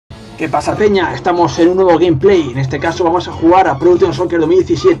¿Qué pasa, peña? Estamos en un nuevo gameplay. En este caso vamos a jugar a Pro Evolution Soccer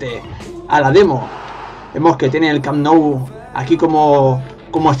 2017, a la demo. Vemos que tiene el Camp Nou aquí como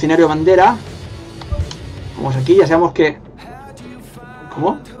escenario bandera. Vamos aquí, ya sabemos que...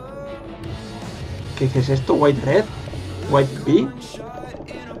 ¿Cómo? ¿Qué es esto? White Red, White B,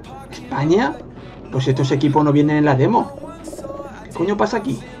 España. Pues estos equipos no vienen en la demo. ¿Qué coño pasa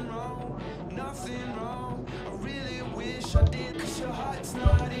aquí?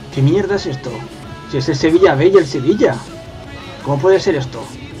 ¿Qué mierda es esto? Si es el Sevilla B y el Sevilla. ¿Cómo puede ser esto?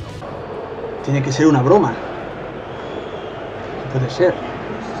 Tiene que ser una broma. ¿Qué puede ser?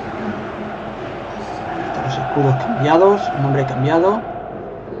 Están los escudos cambiados, el nombre cambiado.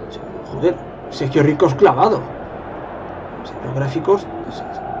 Joder, Sergio Ricos clavado. O sea, los gráficos...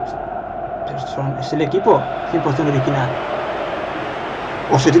 es el equipo 100% original.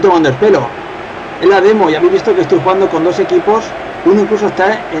 Os estoy tomando el pelo. En la demo ya habéis visto que estoy jugando con dos equipos. Uno incluso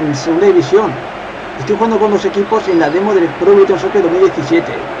está en segunda división. Estoy jugando con dos equipos en la demo del Pro Evolution Soccer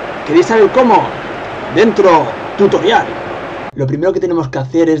 2017. ¿Queréis saber cómo? Dentro tutorial. Lo primero que tenemos que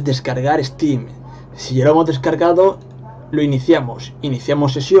hacer es descargar Steam. Si ya lo hemos descargado, lo iniciamos.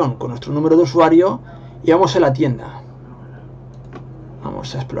 Iniciamos sesión con nuestro número de usuario y vamos a la tienda.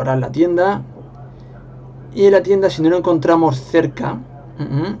 Vamos a explorar la tienda. Y en la tienda, si no lo encontramos cerca,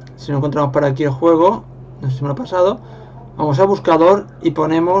 si no encontramos para aquí el juego, no sé si me lo ha pasado, vamos a buscador y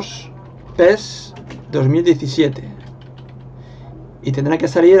ponemos PES 2017 y tendrá que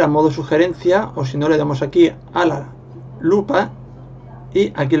salir a modo sugerencia, o si no le damos aquí a la lupa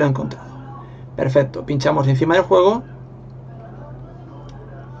y aquí lo he encontrado. Perfecto, pinchamos encima del juego,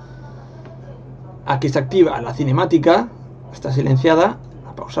 aquí se activa la cinemática, está silenciada,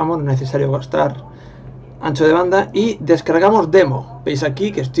 la pausamos, no es necesario gastar ancho de banda y descargamos demo. Veis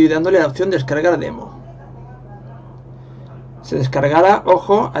aquí que estoy dándole la opción de descargar demo. Se descargará,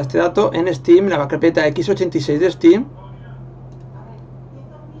 ojo, a este dato en Steam, la carpeta x86 de Steam.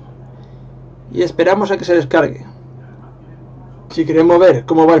 Y esperamos a que se descargue. Si queremos ver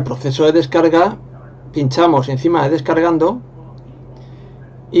cómo va el proceso de descarga, pinchamos encima de descargando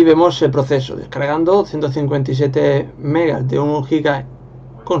y vemos el proceso. Descargando 157 megas de 1 giga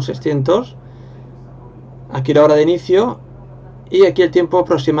con 600. Aquí la hora de inicio y aquí el tiempo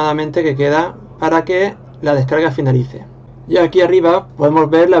aproximadamente que queda para que la descarga finalice. Y aquí arriba podemos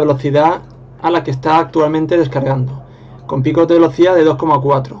ver la velocidad a la que está actualmente descargando, con picos de velocidad de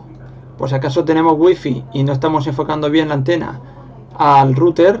 2,4. Por si acaso tenemos wifi y no estamos enfocando bien la antena al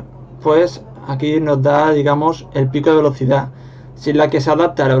router, pues aquí nos da, digamos, el pico de velocidad. Si es la que se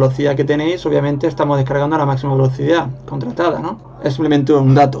adapta a la velocidad que tenéis, obviamente estamos descargando a la máxima velocidad contratada, ¿no? Es simplemente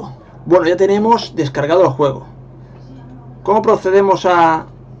un dato. Bueno, ya tenemos descargado el juego. ¿Cómo procedemos a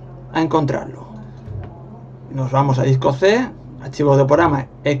encontrarlo? Nos vamos a disco C, archivos de programa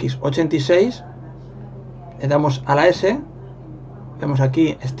x86, le damos a la S, vemos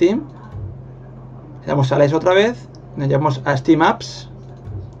aquí Steam, le damos a la S otra vez, nos llevamos a Steam Apps,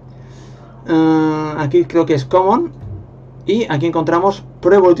 aquí creo que es Common, y aquí encontramos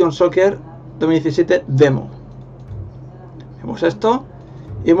Pro Evolution Soccer 2017 Demo. Vemos esto,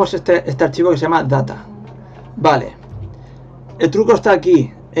 y vemos este archivo que se llama Data. Vale, el truco está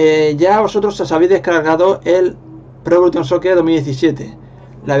aquí. Ya vosotros os habéis descargado el Pro Evolution Soccer 2017,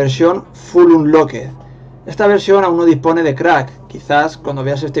 la versión Full Unlocked. Esta versión aún no dispone de crack. Quizás cuando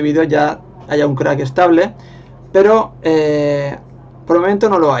veas este vídeo ya haya un crack estable, pero por el momento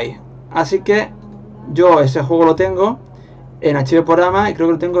no lo hay. Así que yo ese juego lo tengo en archivo de programa y creo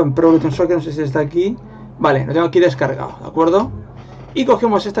que lo tengo en Pro Evolution Soccer, no sé si está aquí. Vale, lo tengo aquí descargado, ¿de acuerdo? Y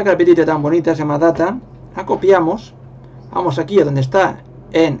cogemos esta carpetita tan bonita, se llama Data, la copiamos, vamos aquí a donde está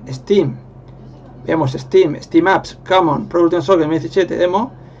en Steam, vemos Steam, Steam Apps, Common, Pro Evolution Soccer 2017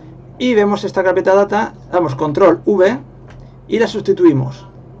 Demo, y vemos esta carpeta Data, damos Control V y la sustituimos.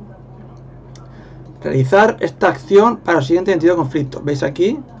 Realizar esta acción para el siguiente identidad de conflicto, veis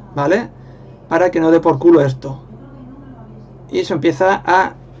aquí, ¿vale? Para que no dé por culo esto. Y se empieza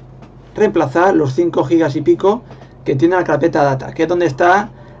a reemplazar los 5 gigas y pico que tiene la carpeta Data, que es donde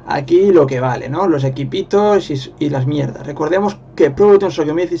está aquí lo que vale, ¿no? Los equipitos y las mierdas. Recordemos que Pro Evolution Soccer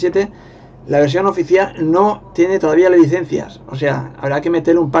 2017, la versión oficial, no tiene todavía las licencias. O sea, habrá que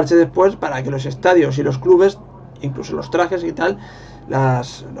meter un parche después para que los estadios y los clubes, incluso los trajes y tal,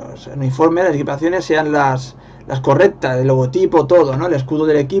 los uniformes, las equipaciones sean las correctas, el logotipo, todo, ¿no? El escudo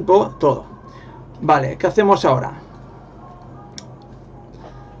del equipo, todo. Vale, ¿qué hacemos ahora?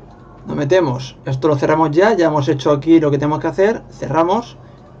 Nos metemos, esto lo cerramos ya hemos hecho aquí lo que tenemos que hacer, cerramos.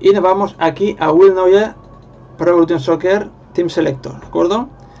 Y nos vamos aquí a Will Neuer Pro Evolution Soccer Team Selector, ¿de acuerdo?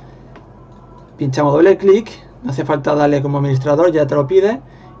 Pinchamos doble clic, no hace falta darle como administrador, ya te lo pide.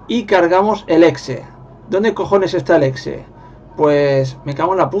 y cargamos el exe. ¿Dónde cojones está el exe? Pues me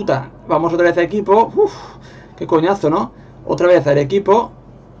cago en la puta. Vamos otra vez a equipo. Uf, qué coñazo, ¿no? Otra vez al equipo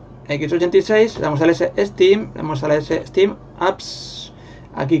x86, le damos al S Steam, le damos al S Steam Apps,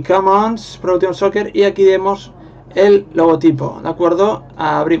 aquí Commons, Production Soccer, y aquí vemos el logotipo, ¿de acuerdo?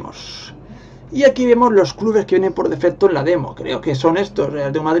 Abrimos. Y aquí vemos los clubes que vienen por defecto en la demo. Creo que son estos: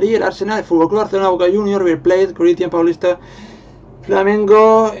 el de Madrid, el Arsenal, el Fútbol Club Barcelona, Boca Juniors, River Plate, Corinthians, Paulista,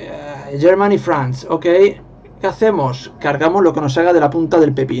 Flamengo, Germany, France. Ok, ¿qué hacemos? Cargamos lo que nos haga de la punta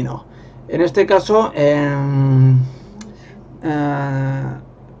del pepino. En este caso,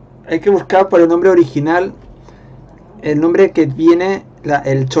 hay que buscar por el nombre original, el nombre que viene,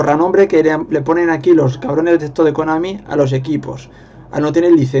 el chorranombre que le ponen aquí los cabrones de esto de Konami a los equipos, a no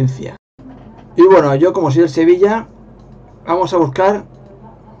tener licencia. Y bueno, yo como soy del Sevilla, vamos a buscar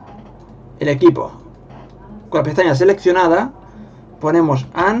el equipo. Con la pestaña seleccionada, ponemos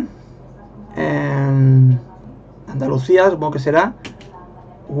Andalucía, supongo que será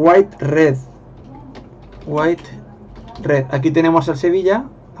White Red. Aquí tenemos al Sevilla,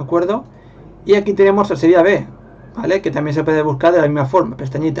 ¿de acuerdo? Y aquí tenemos al Sevilla B, ¿vale? Que también se puede buscar de la misma forma,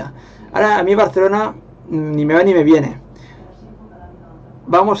 pestañita. Ahora a mí Barcelona ni me va ni me viene.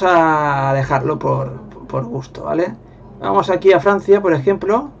 Vamos a dejarlo por gusto, ¿vale? Vamos aquí a Francia, por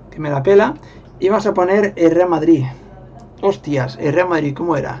ejemplo, que me la pela, y vamos a poner el Real Madrid. Hostias, el Real Madrid,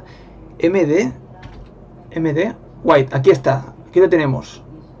 ¿cómo era? MD White, aquí está, aquí lo tenemos,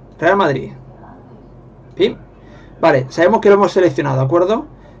 Real Madrid. ¿Sí? Vale, sabemos que lo hemos seleccionado, ¿de acuerdo?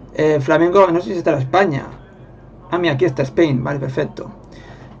 Flamengo, no sé si está en España. Ah, mira, aquí está Spain, vale, perfecto.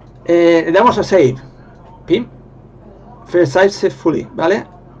 Le damos a Save. ¿Sí? First Successfully, ¿vale?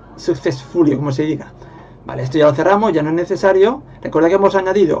 Successfully, como se diga. Vale, esto ya lo cerramos, ya no es necesario. Recuerda que hemos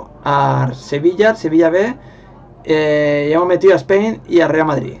añadido a Sevilla, Sevilla B, y hemos metido a Spain y a Real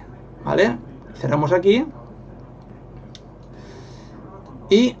Madrid, ¿vale? Cerramos aquí.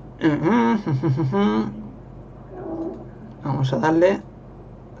 Y vamos a darle,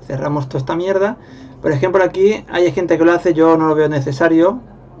 cerramos toda esta mierda. Por ejemplo, aquí hay gente que lo hace, yo no lo veo necesario,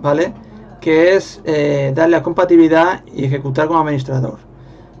 ¿vale? Que es darle a compatibilidad y ejecutar como administrador.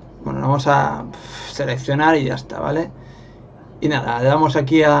 Bueno, vamos a seleccionar y ya está, ¿vale? Y nada, le damos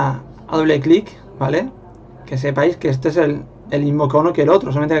aquí a doble clic, ¿vale? Que sepáis que este es el mismo icono que el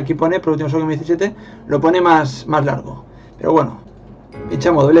otro, solamente que aquí pone Production Soccer 2017, lo pone más largo. Pero bueno,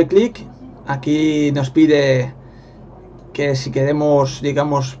 pinchamos doble clic, aquí nos pide que si queremos,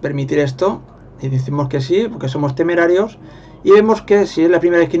 digamos, permitir esto, y decimos que sí, porque somos temerarios, y vemos que si es la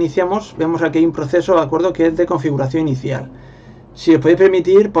primera vez que iniciamos, vemos aquí hay un proceso, de acuerdo, que es de configuración inicial. Si os podéis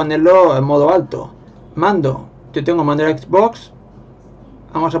permitir ponerlo en modo alto. Mando, yo tengo mando de Xbox,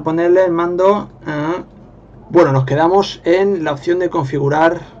 vamos a ponerle el mando, bueno, nos quedamos en la opción de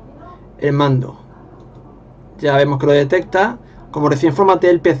configurar el mando. Ya vemos que lo detecta. Como recién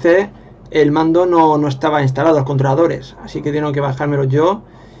formateé el PC, el mando no estaba instalado, los controladores, así que tengo que bajármelo yo.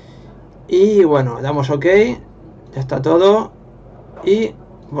 Y bueno, damos OK, ya está todo. Y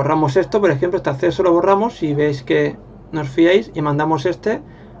borramos esto, por ejemplo, este acceso lo borramos y veis que nos fiáis y mandamos este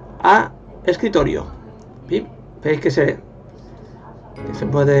a escritorio. ¿Sí? Veis que se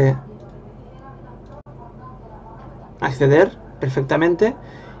puede acceder perfectamente.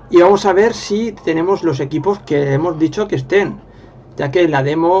 Y vamos a ver si tenemos los equipos que hemos dicho que estén, ya que la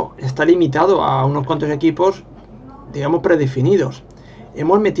demo está limitado a unos cuantos equipos, digamos, predefinidos.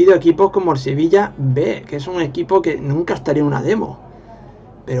 Hemos metido equipos como el Sevilla B, que es un equipo que nunca estaría en una demo.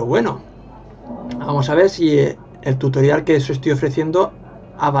 Pero bueno, vamos a ver si el tutorial que os estoy ofreciendo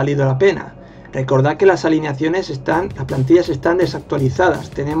ha valido la pena. Recordad que las alineaciones las plantillas están desactualizadas.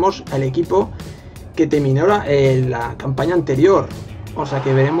 Tenemos el equipo que terminó la campaña anterior. O sea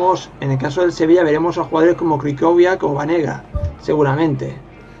que veremos, en el caso del Sevilla, veremos a jugadores como Cricovia, como Vanega, seguramente.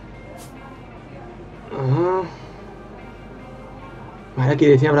 Vale, aquí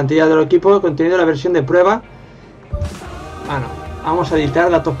decía plantilla del equipo, contenido de la versión de prueba. Bueno, vamos a editar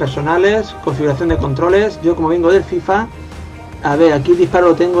datos personales, configuración de controles. Yo como vengo del FIFA, a ver, aquí el disparo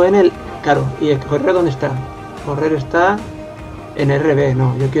lo tengo en el... Claro, ¿y el correr dónde está? Correr está en RB,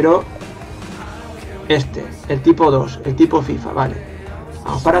 no, yo quiero este, el tipo 2, el tipo FIFA, vale.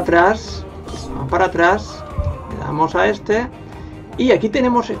 Vamos para atrás, le damos a este y aquí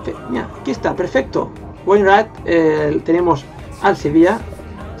tenemos este, mira, aquí está, perfecto. Wainwright, tenemos al Sevilla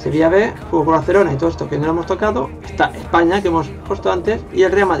B, Fútbol Barcelona y todo esto que no lo hemos tocado. Está España, que hemos puesto antes, y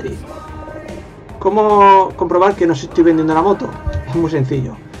el Real Madrid. ¿Cómo comprobar que no estoy vendiendo la moto? Es muy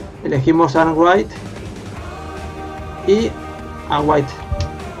sencillo. Elegimos a White y a White.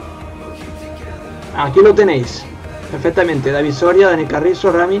 Aquí lo tenéis. perfectamente. David Soria, Dani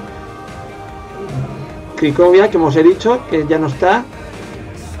Carrizo, Rami, Cricovia, que hemos dicho, que ya no está.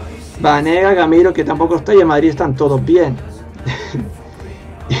 Vanega, Gamiro, que tampoco está, y en Madrid están todos bien.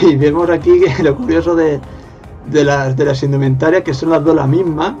 Y vemos aquí que lo curioso de las indumentarias, que son las dos las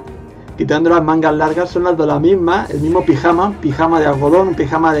mismas, quitando las mangas largas, son las dos las mismas, el mismo pijama de algodón, un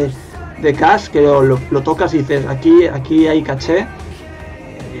pijama de cash, que lo tocas y dices, aquí hay caché.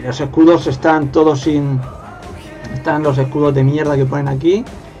 Y los escudos están todos están los escudos de mierda que ponen aquí.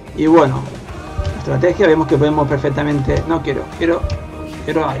 Y bueno, estrategia, vemos que podemos perfectamente, no quiero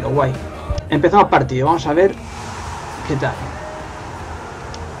lo guay. Empezamos partido, vamos a ver qué tal.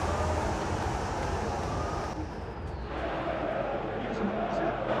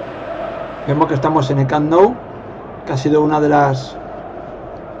 Vemos que estamos en el Camp Nou, que ha sido una de las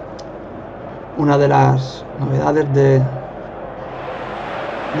novedades de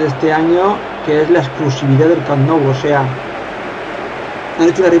este año, que es la exclusividad del Camp Nou. O sea, han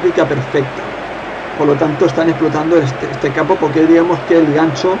hecho una réplica perfecta, por lo tanto están explotando este campo, porque digamos que el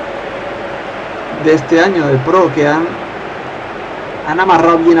gancho de este año del Pro, que han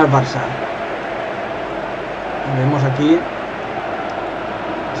amarrado bien al Barça. Vemos aquí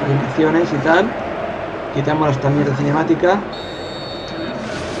animaciones y tal, quitamos esta mierda cinemática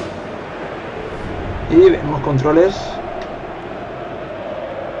y vemos controles.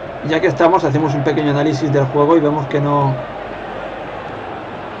 Ya que estamos, hacemos un pequeño análisis del juego y vemos que no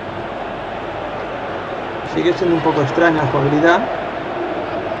sigue siendo un poco extraña la jugabilidad,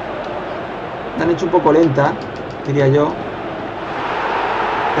 la han hecho un poco lenta, diría yo,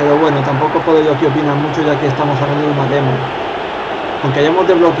 pero bueno, tampoco puedo yo aquí opinar mucho, ya que estamos hablando de una demo. Aunque hayamos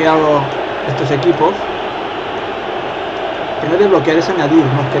desbloqueado estos equipos, que no desbloquear es añadir,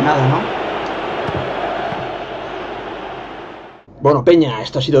 más que nada, ¿no? Bueno, peña,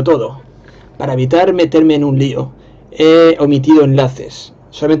 esto ha sido todo. Para evitar meterme en un lío, he omitido enlaces.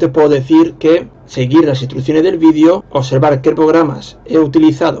 Solamente puedo decir que seguir las instrucciones del vídeo, observar qué programas he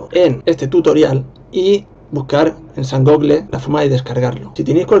utilizado en este tutorial y buscar en San Google la forma de descargarlo. Si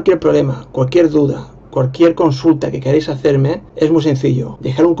tenéis cualquier problema, cualquier duda, cualquier consulta que queráis hacerme, es muy sencillo,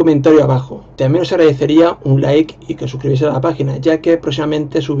 dejar un comentario abajo. También os agradecería un like y que os suscribáis a la página, ya que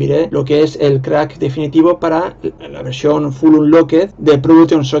próximamente subiré lo que es el crack definitivo para la versión Full Unlocked de Pro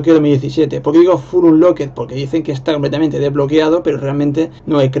Evolution Soccer 2017. ¿Por qué digo Full Unlocked? Porque dicen que está completamente desbloqueado, pero realmente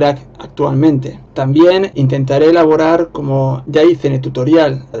no hay crack actualmente. También intentaré elaborar, como ya hice en el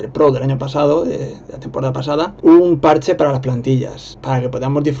tutorial del Pro del año pasado, de la temporada pasada, un parche para las plantillas, para que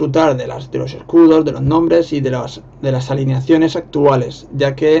podamos disfrutar de los escudos, de los nombres y de las alineaciones actuales,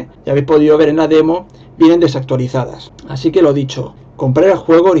 ya que ya habéis podido ver en la demo, vienen desactualizadas. Así que lo dicho, comprar el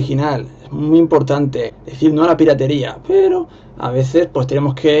juego original, es muy importante, decir no a la piratería, pero a veces pues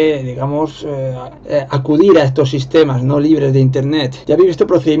tenemos que, digamos, acudir a estos sistemas no libres de internet. Ya habéis visto el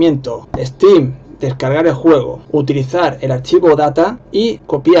procedimiento: Steam, descargar el juego, utilizar el archivo data y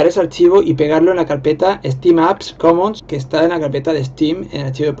copiar ese archivo y pegarlo en la carpeta Steam Apps Commons, que está en la carpeta de Steam en el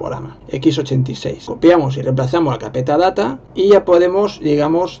archivo de programa x86. Copiamos y reemplazamos la carpeta data y ya podemos,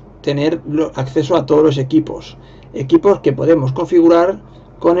 digamos, tener acceso a todos los equipos que podemos configurar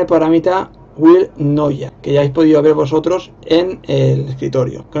con el programita Will Noya, que ya habéis podido ver vosotros en el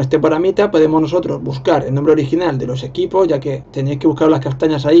escritorio. Con este programita podemos nosotros buscar el nombre original de los equipos, ya que tenéis que buscar las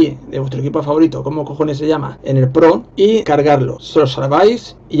castañas ahí de vuestro equipo favorito, como cojones se llama, en el Pro, y cargarlo. Se lo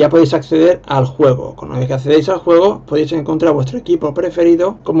salváis y ya podéis acceder al juego. Una vez que accedéis al juego, podéis encontrar vuestro equipo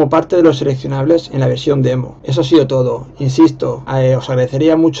preferido como parte de los seleccionables en la versión demo. Eso ha sido todo. Insisto, os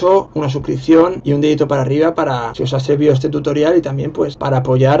agradecería mucho una suscripción y un dedito para arriba para si os ha servido este tutorial, y también pues para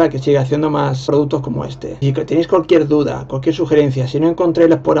apoyar a que siga haciendo más productos como este. Si tenéis cualquier duda, cualquier sugerencia, si no encontráis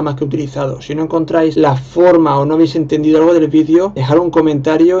los programas que he utilizado, si no encontráis la forma o no habéis entendido algo del vídeo, dejad un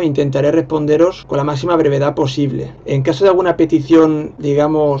comentario e intentaré responderos con la máxima brevedad posible. En caso de alguna petición,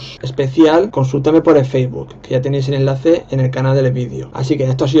 digamos, especial, consultadme por el Facebook, que ya tenéis el enlace en el canal del vídeo. Así que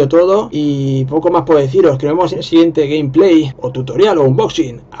esto ha sido todo y poco más puedo deciros. Que nos vemos en el siguiente gameplay o tutorial o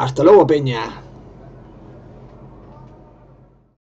unboxing. Hasta luego, peña.